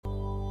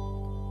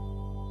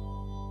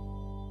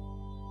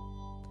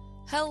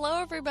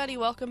Hello, everybody.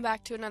 Welcome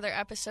back to another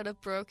episode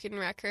of Broken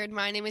Record.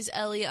 My name is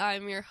Ellie.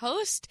 I'm your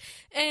host,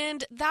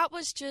 and that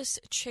was just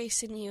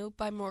Chasing You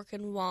by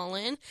Morgan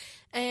Wallen.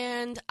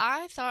 And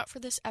I thought for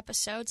this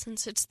episode,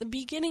 since it's the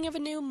beginning of a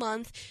new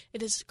month,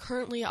 it is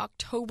currently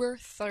October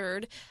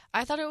 3rd,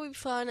 I thought it would be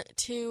fun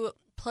to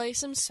play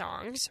some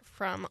songs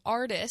from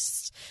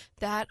artists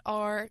that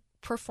are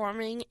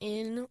performing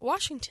in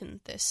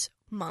Washington this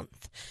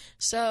month.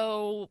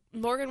 So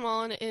Morgan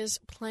Wallen is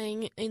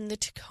playing in the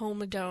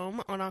Tacoma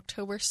Dome on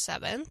October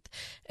 7th,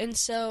 and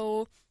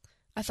so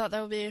I thought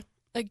that would be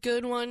a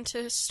good one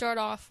to start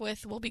off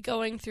with. We'll be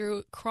going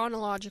through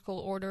chronological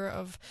order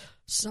of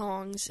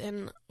songs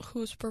and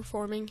who's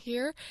performing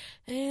here,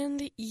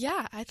 and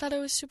yeah, I thought it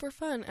was super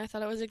fun. I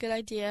thought it was a good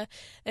idea,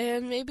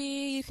 and maybe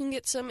you can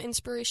get some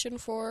inspiration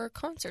for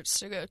concerts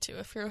to go to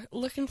if you're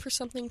looking for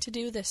something to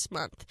do this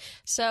month.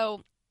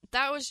 So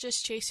that was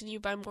just Chasing You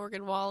by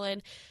Morgan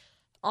Wallen,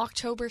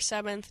 October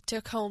 7th,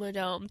 Tacoma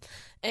Dome.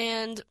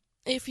 And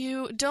if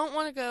you don't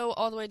want to go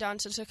all the way down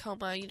to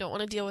Tacoma, you don't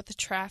want to deal with the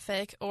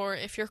traffic, or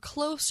if you're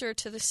closer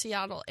to the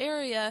Seattle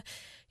area,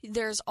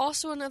 there's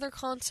also another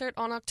concert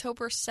on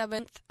October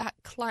 7th at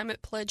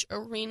Climate Pledge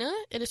Arena.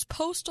 It is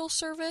Postal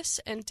Service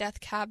and Death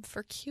Cab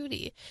for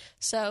Cutie.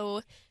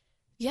 So,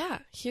 yeah,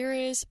 here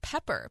is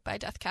Pepper by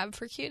Death Cab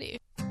for Cutie.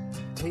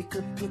 Take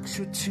a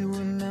picture to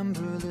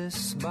remember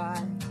this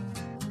by.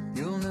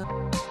 You'll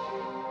know.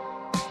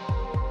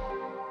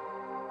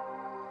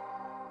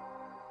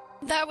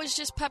 That was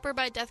just Pepper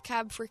by Death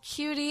Cab for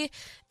Cutie,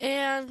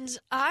 and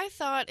I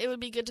thought it would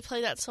be good to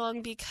play that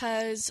song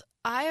because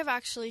I have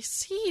actually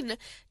seen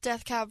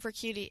Death Cab for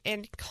Cutie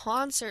in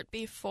concert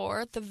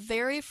before. The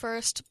very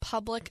first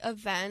public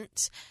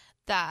event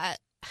that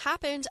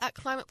happened at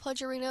Climate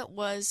Pledge Arena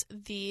was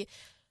the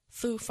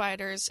Foo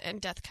Fighters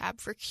and Death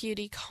Cab for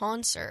Cutie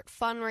concert,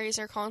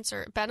 fundraiser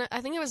concert. I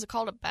think it was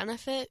called a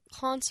benefit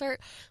concert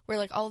where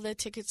like all the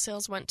ticket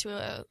sales went to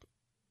a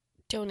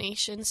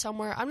donation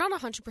somewhere. I'm not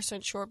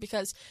 100% sure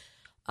because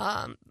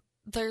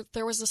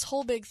there was this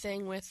whole big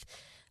thing with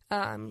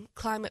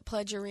Climate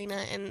Pledge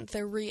Arena and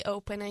the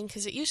reopening,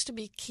 because it used to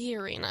be Key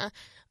Arena,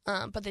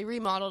 but they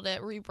remodeled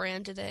it,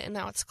 rebranded it, and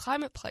now it's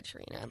Climate Pledge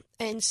Arena.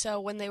 And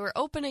so when they were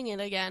opening it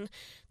again,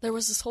 there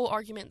was this whole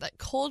argument that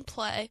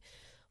Coldplay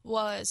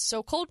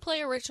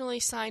originally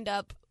signed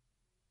up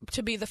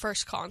to be the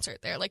first concert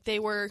there. Like, they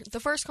were the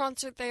first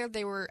concert there.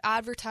 They were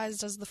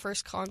advertised as the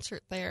first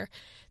concert there.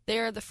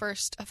 They're the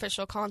first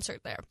official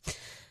concert there.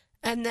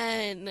 And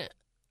then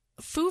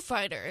Foo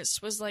Fighters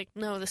was like,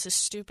 no, this is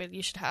stupid.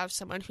 You should have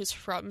someone who's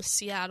from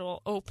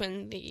Seattle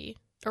open the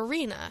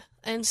arena.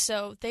 And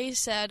so they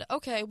said,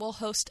 okay, we'll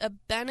host a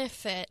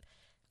benefit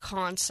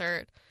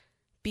concert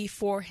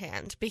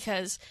beforehand,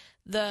 because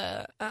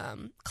the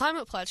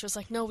Climate Pledge was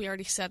like, no, we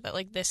already said that,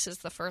 like, this is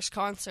the first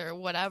concert,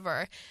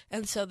 whatever.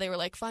 And so they were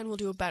like, fine, we'll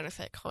do a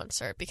benefit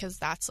concert, because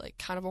that's like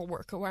kind of a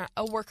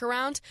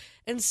workaround.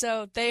 And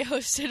so they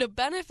hosted a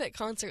benefit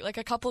concert like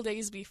a couple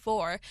days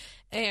before,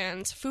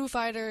 and Foo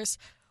Fighters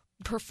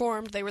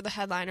performed. They were the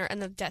headliner,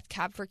 and the Death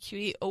Cab for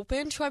Cutie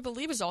opened, who I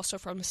believe is also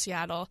from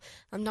Seattle.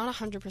 I'm not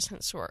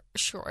 100%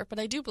 sure, but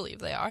I do believe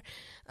they are.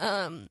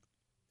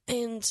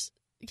 And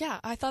yeah,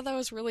 I thought that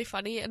was really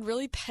funny and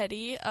really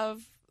petty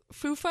of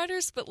Foo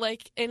Fighters, but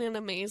like in an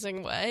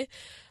amazing way.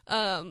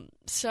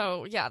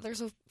 So yeah,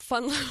 there's a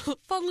fun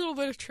little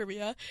bit of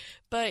trivia.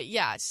 But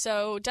yeah,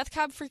 so Death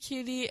Cab for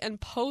Cutie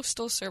and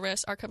Postal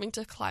Service are coming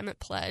to Climate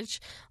Pledge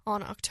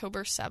on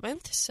October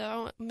 7th.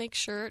 So make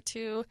sure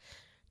to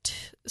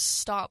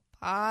stop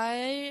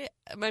by.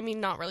 I mean,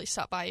 not really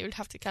stop by. You would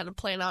have to kind of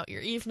plan out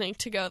your evening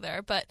to go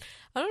there. But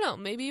I don't know,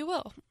 maybe you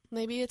will.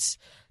 Maybe it's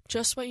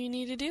just what you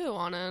need to do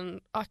on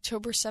an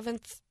October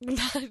 7th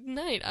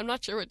night. I'm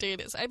not sure what day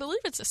it is. I believe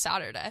it's a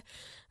Saturday.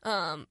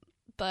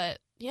 But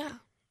yeah,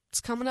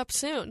 it's coming up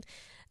soon.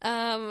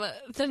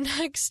 The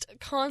next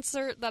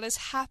concert that is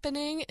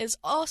happening is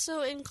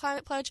also in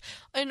Climate Pledge.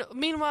 And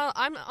meanwhile,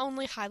 I'm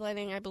only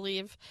highlighting, I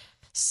believe,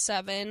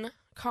 7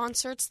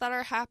 concerts that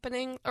are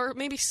happening, or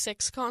maybe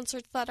 6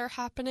 concerts that are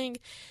happening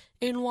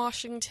in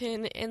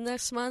Washington in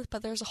this month,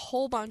 but there's a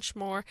whole bunch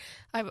more.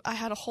 I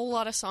had a whole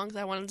lot of songs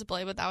I wanted to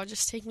play, but that would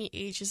just take me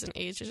ages and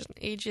ages and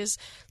ages.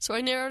 So I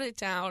narrowed it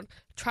down,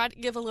 tried to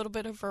give a little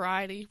bit of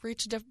variety,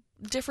 reach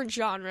different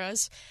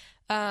genres.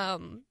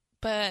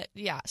 But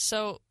yeah,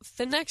 so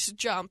the next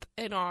jump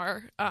in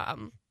our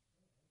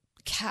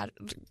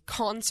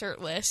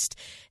concert list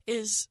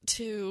is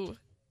to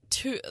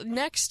 2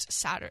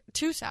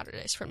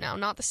 Saturdays from now,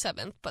 not the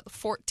 7th, but the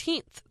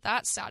 14th,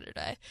 that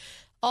Saturday.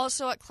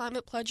 Also at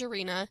Climate Pledge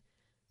Arena,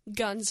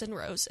 Guns N'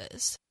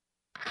 Roses.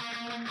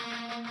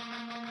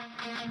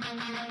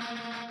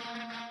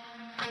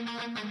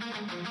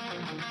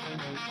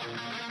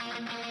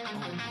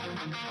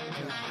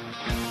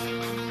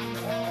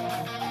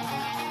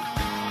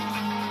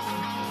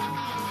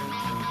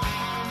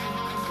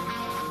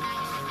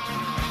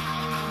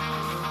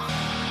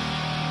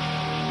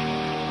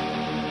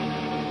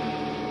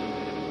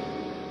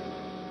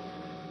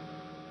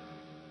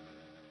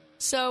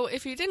 So,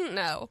 if you didn't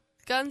know,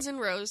 Guns N'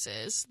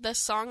 Roses, the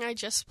song I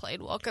just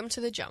played, Welcome to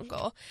the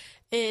Jungle,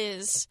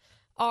 is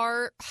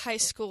our high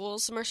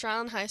school's, Mercer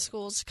Island High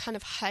School's kind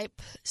of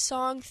hype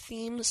song,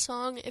 theme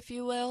song, if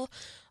you will,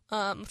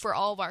 for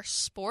all of our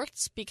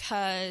sports,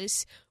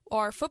 because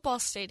our football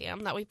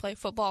stadium that we play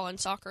football and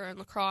soccer and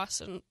lacrosse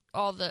and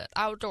all the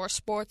outdoor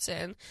sports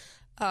in,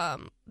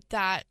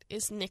 that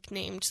is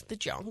nicknamed the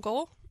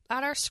Jungle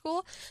at our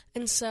school.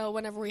 And so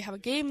whenever we have a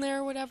game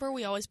there or whatever,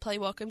 we always play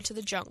Welcome to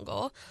the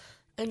Jungle.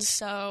 And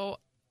so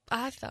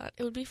I thought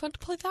it would be fun to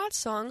play that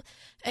song.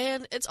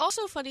 And it's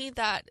also funny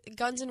that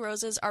Guns N'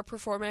 Roses are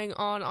performing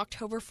on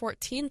October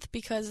 14th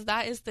because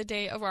that is the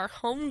day of our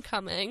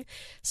homecoming.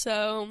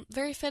 So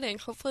very fitting.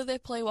 Hopefully they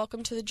play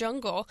Welcome to the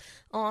Jungle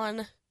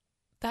on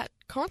that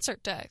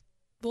concert day.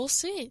 We'll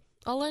see.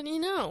 I'll let you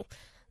know.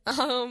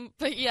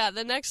 But yeah,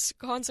 the next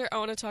concert I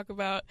want to talk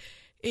about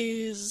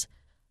is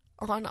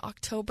on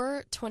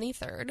October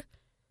 23rd.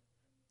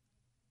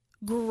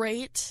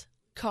 Great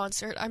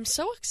concert. I'm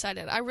so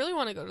excited. I really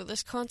want to go to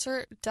this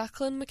concert.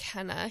 Declan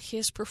McKenna, he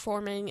is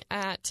performing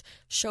at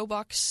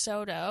Showbox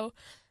Sodo,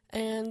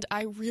 and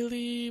I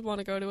really want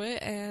to go to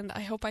it, and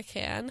I hope I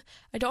can.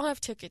 I don't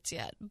have tickets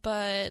yet,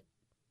 but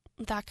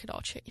that could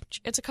all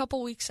change. It's a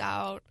couple weeks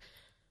out.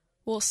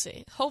 We'll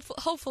see.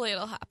 Hopefully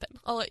it'll happen.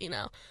 I'll let you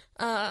know.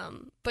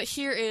 But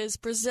here is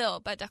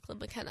Brazil by Declan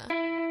McKenna.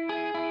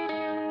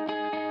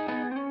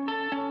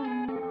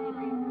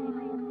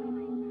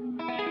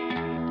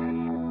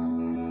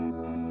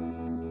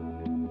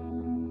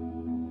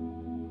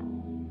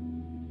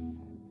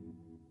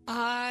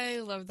 I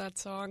love that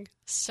song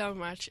so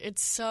much.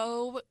 It's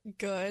so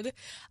good.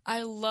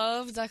 I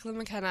love Declan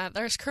McKenna.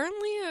 There's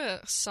currently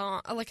a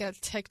song, like a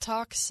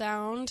TikTok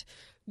sound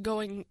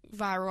going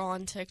viral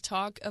on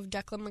TikTok of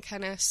Declan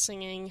McKenna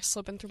singing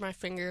Slipping Through My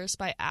Fingers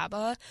by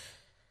ABBA.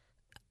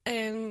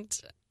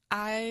 And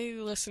I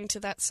listen to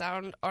that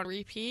sound on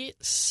repeat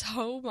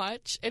so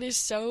much. It is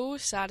so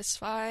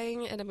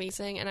satisfying and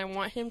amazing, and I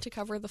want him to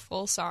cover the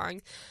full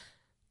song.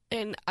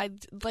 And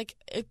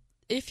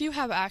if you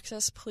have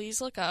access,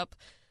 please look up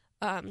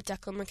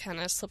Declan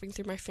McKenna's Slipping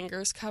Through My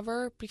Fingers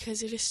cover,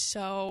 because it is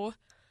so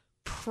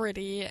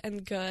pretty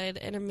and good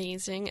and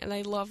amazing, and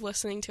I love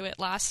listening to it.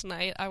 Last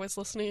night I was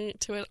listening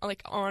to it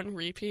on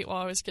repeat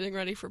while I was getting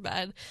ready for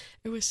bed.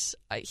 It was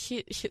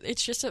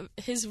it's just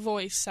his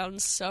voice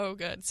sounds so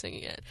good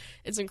singing it.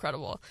 It's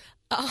incredible.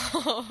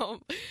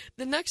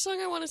 The next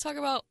song I want to talk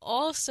about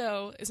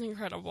also is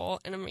incredible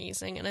and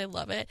amazing, and I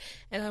love it,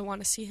 and I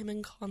want to see him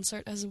in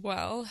concert as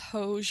well.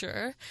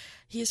 Hozier.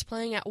 He is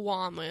playing at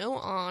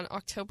WAMU on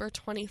October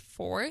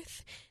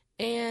 24th,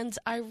 and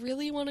I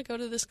really want to go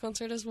to this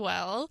concert as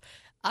well.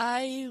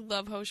 I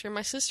love Hozier.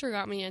 My sister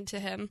got me into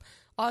him.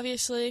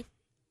 Obviously,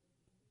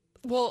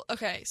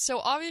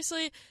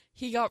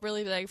 he got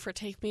really big for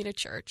Take Me to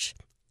Church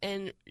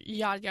and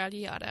yada yada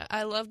yada.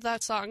 I loved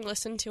that song,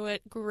 listened to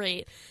it,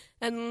 great.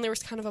 And then there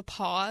was kind of a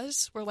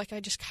pause where I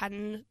just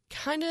kind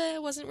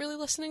of wasn't really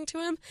listening to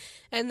him.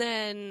 And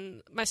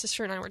then my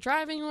sister and I were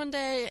driving one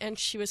day, and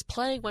she was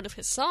playing one of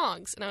his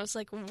songs, and I was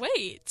like,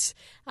 wait,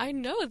 I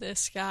know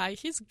this guy,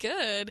 he's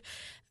good.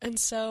 And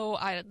so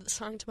I added the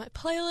song to my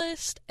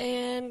playlist,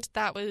 and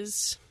that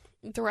was,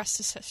 the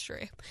rest is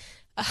history.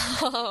 But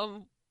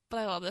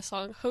I love this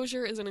song.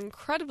 Hozier is an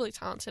incredibly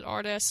talented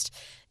artist,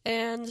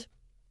 and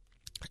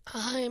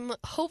I'm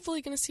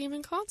hopefully going to see him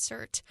in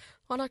concert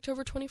on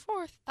October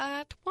 24th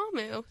at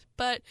WAMU.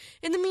 But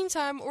in the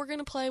meantime, we're going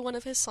to play one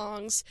of his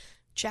songs,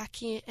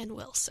 Jackie and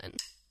Wilson.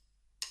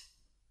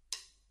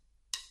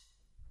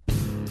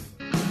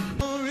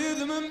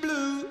 Rhythm and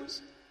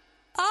blues.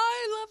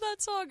 I love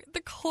that song. The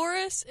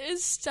chorus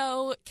is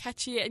so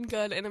catchy and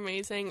good and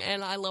amazing,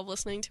 and I love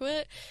listening to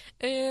it.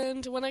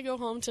 And when I go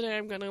home today,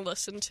 I'm going to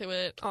listen to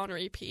it on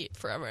repeat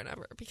forever and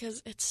ever,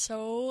 because it's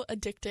so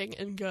addicting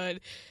and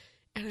good.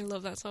 And I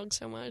love that song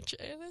so much,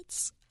 and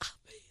it's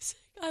amazing.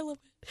 I love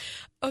it.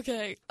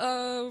 Okay,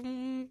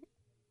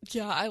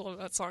 yeah, I love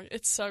that song.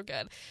 It's so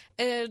good.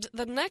 And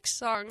the next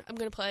song I'm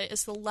going to play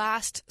is the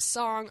last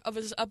song of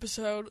this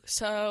episode,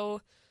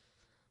 so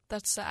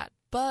that's that.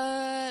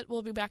 But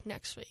we'll be back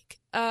next week.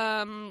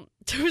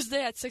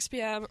 Tuesday at 6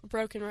 p.m.,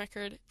 Broken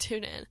Record,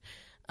 tune in.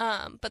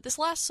 But this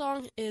last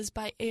song is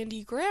by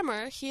Andy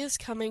Grammer. He is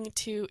coming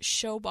to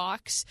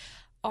Showbox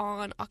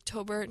on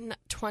October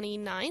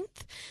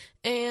 29th,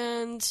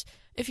 and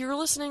if you were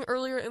listening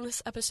earlier in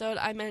this episode,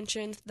 I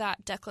mentioned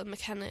that Declan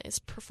McKenna is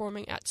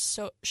performing at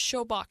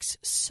Showbox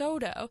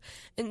Sodo,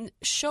 and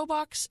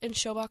Showbox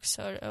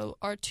Sodo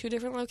are two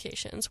different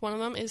locations. One of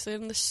them is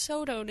in the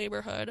Sodo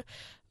neighborhood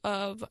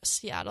of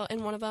Seattle,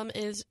 and one of them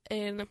is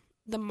in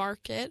the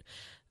Market,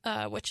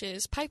 which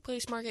is Pike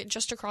Place Market,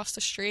 just across the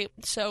street.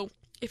 So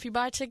if you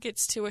buy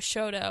tickets to a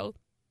Sodo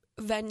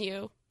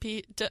venue,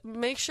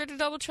 make sure to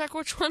double check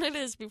which one it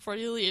is before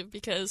you leave,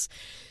 because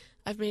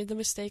I've made the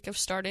mistake of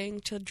starting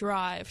to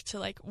drive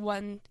to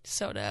one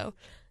Sodo,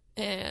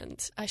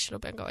 and I should have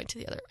been going to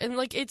the other. And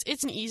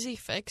it's an easy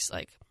fix.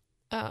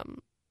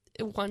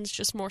 One's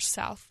just more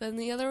south than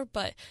the other,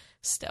 but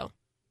still,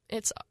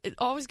 it's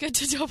always good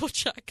to double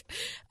check.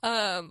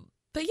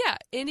 But yeah,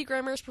 Andy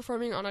Grammer is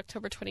performing on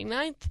October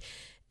 29th,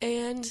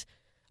 and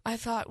I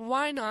thought,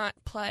 why not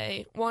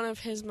play one of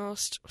his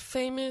most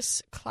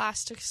famous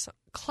classic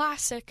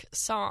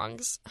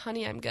songs,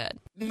 Honey, I'm Good.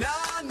 No,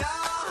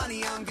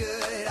 honey, I'm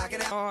good. I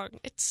can...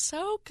 It's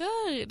so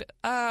good.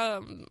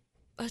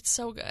 It's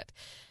so good.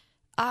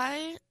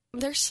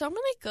 There's so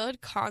many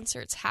good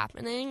concerts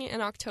happening in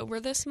October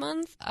this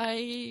month.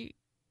 It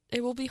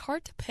will be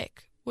hard to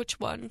pick which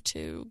one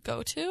to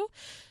go to.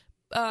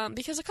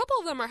 Because a couple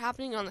of them are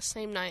happening on the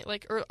same night.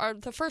 Like, or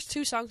the first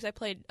two songs I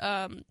played,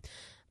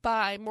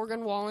 by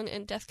Morgan Wallen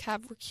and Death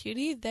Cab for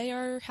Cutie, they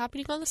are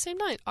happening on the same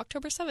night,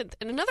 October 7th.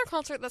 And another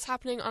concert that's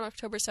happening on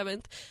October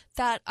 7th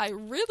that I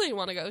really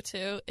want to go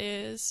to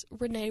is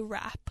Renee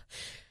Rapp.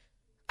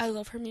 I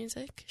love her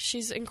music.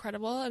 She's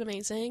incredible and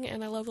amazing,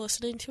 and I love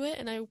listening to it,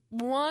 and I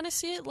want to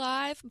see it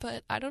live,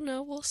 but I don't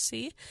know. We'll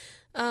see.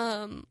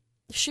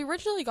 She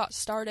originally got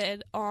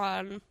started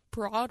on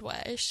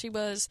Broadway. She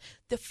was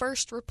the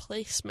first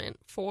replacement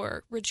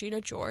for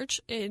Regina George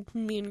in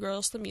Mean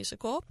Girls the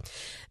Musical.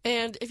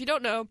 And if you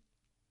don't know,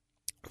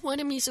 when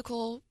a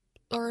musical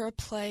or a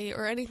play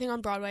or anything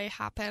on Broadway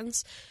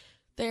happens,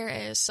 there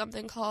is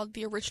something called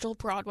the original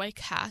Broadway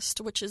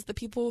cast, which is the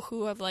people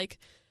who have, like,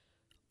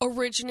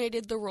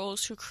 originated the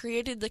roles, who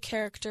created the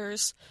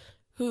characters,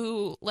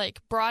 who, like,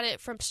 brought it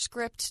from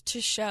script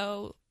to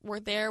show,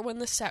 were there when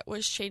the set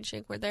was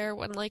changing, were there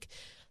when, like,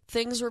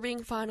 things were being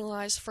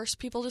finalized, first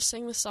people to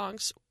sing the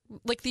songs,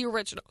 like the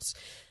originals.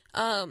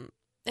 And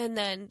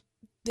then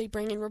they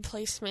bring in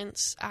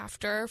replacements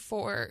after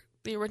for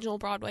the original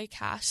Broadway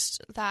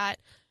cast that,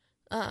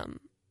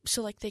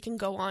 so, like, they can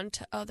go on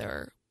to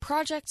other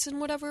projects and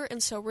whatever.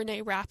 And so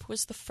Renee Rapp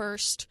was the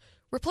first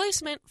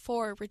replacement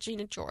for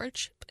Regina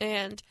George,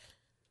 and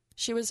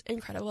she was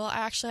incredible. I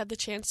actually had the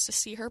chance to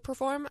see her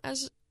perform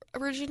as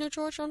Regina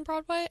George on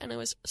Broadway, and it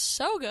was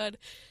so good.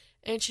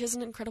 And she has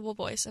an incredible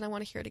voice, and I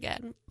want to hear it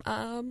again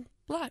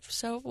live.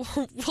 So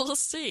we'll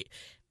see.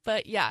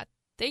 But yeah,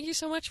 thank you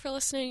so much for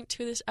listening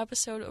to this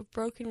episode of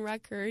Broken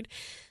Record.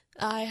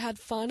 I had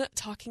fun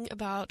talking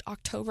about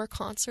October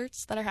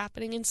concerts that are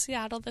happening in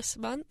Seattle this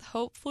month.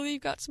 Hopefully you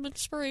got some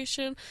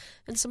inspiration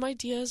and some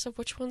ideas of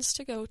which ones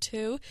to go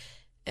to.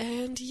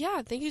 And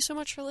yeah, thank you so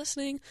much for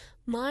listening.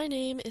 My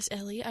name is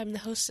Ellie. I'm the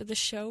host of the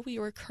show. We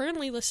are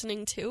currently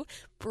listening to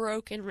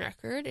Broken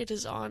Record. It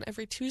is on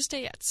every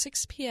Tuesday at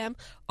 6 p.m.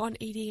 on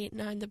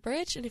 88.9 The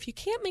Bridge. And if you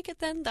can't make it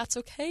then, that's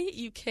okay.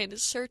 You can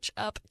search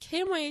up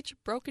KMYH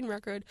Broken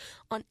Record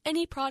on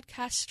any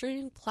podcast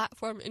streaming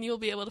platform, and you'll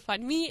be able to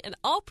find me and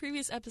all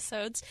previous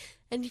episodes,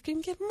 and you can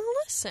give them a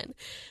listen.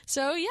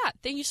 So yeah,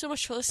 thank you so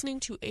much for listening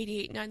to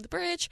 88.9 The Bridge.